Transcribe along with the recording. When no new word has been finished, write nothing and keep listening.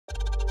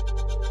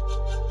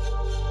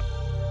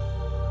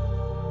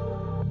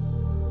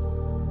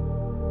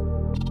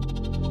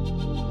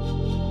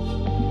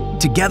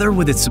Together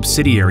with its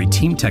subsidiary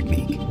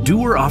𝗃𝗃𝗃,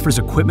 Dürr offers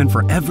equipment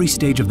for every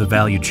stage of the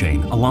value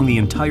chain along the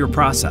entire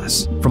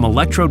process, from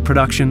electrode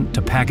production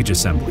to package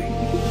assembly.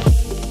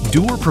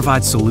 Dürr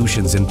provides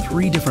solutions in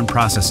 3 different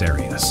process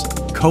areas: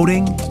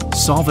 coating,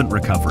 solvent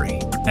recovery,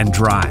 and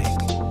drying.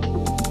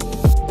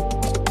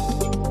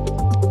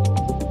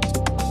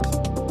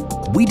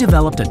 We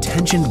developed a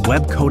tensioned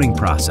web coating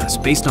process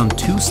based on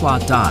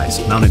 2-slot dies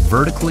mounted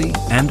vertically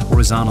and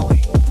horizontally.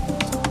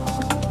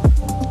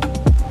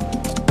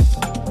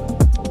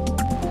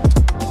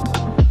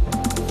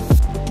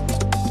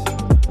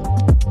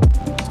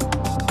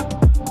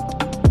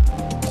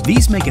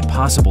 These make it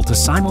possible to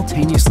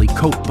simultaneously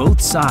coat both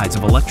sides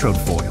of electrode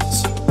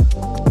foils.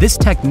 This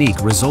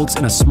technique results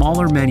in a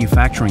smaller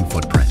manufacturing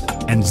footprint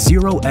and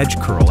 0 edge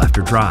curl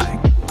after drying.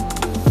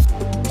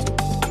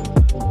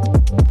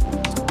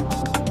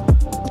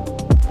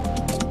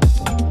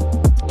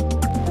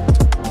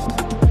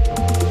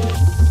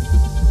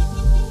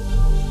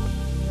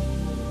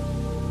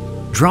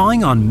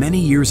 Drawing on many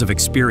years of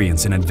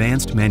experience in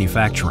advanced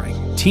manufacturing,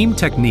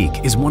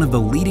 𝗃𝗃𝗃 is one of the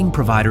leading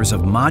providers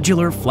of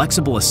modular,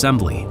 flexible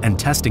assembly and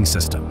testing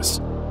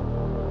systems.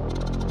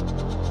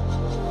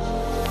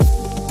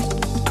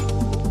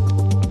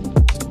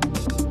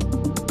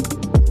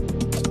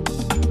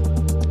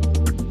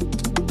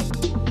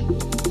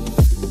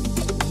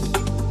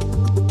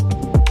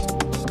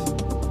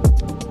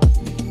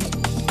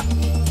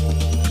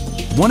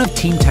 One of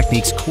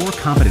𝗃𝗃𝗃's core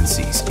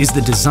competencies is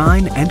the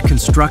design and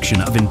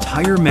construction of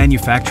entire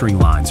manufacturing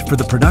lines for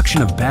the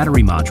production of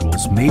battery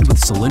modules made with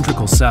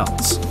cylindrical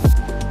cells.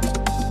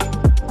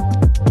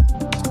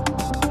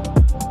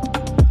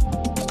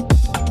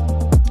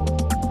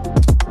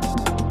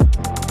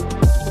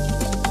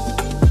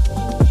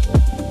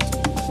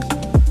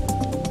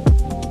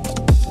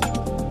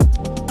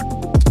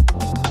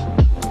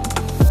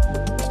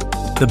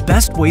 The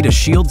best way to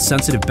shield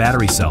sensitive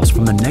battery cells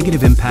from the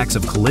negative impacts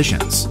of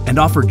collisions and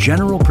offer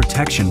general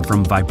protection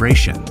from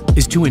vibration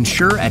is to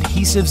ensure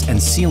adhesives and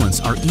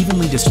sealants are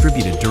evenly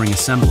distributed during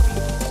assembly.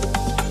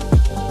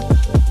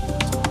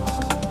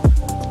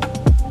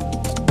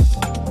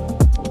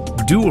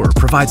 Dürr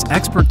provides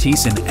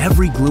expertise in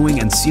every gluing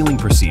and sealing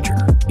procedure,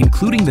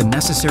 including the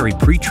necessary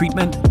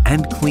pre-treatment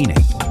and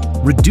cleaning,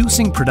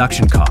 reducing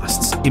production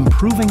costs,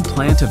 improving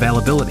plant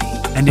availability,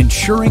 and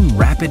ensuring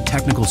rapid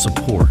technical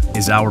support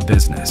is our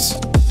business.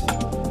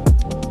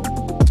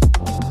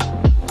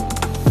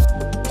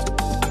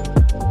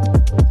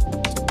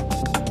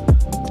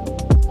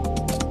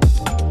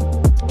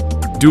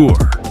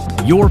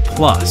 Dürr, your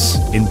plus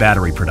in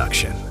battery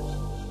production.